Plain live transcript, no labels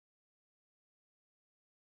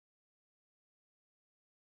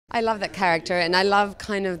I love that character, and I love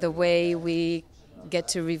kind of the way we get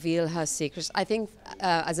to reveal her secrets. I think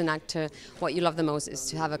as an actor, what you love the most is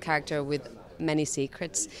to have a character with many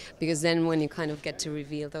secrets, because then when you kind of get to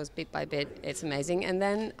reveal those bit by bit, it's amazing. And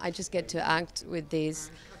then I just get to act with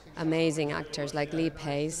these amazing actors like Lee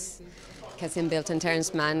Pace, Cassim Bilt, and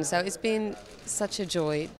Terrence Mann. So it's been such a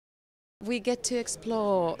joy. We get to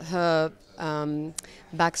explore her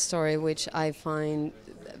backstory, which I find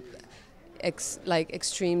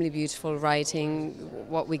extremely beautiful writing.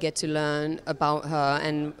 What we get to learn about her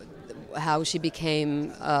and how she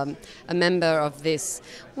became a member of this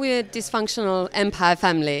weird dysfunctional empire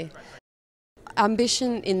family.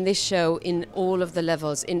 Ambition in this show, in all of the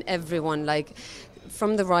levels, in everyone, like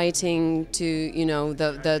from the writing to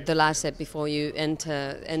the last step before you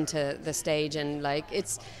enter the stage, and like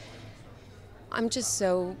I'm just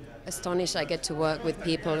so astonished I get to work with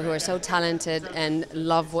people who are so talented and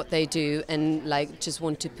love what they do, and like just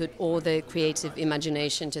want to put all the creative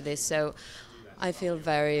imagination to this. So I feel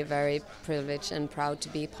very, very privileged and proud to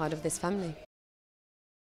be part of this family.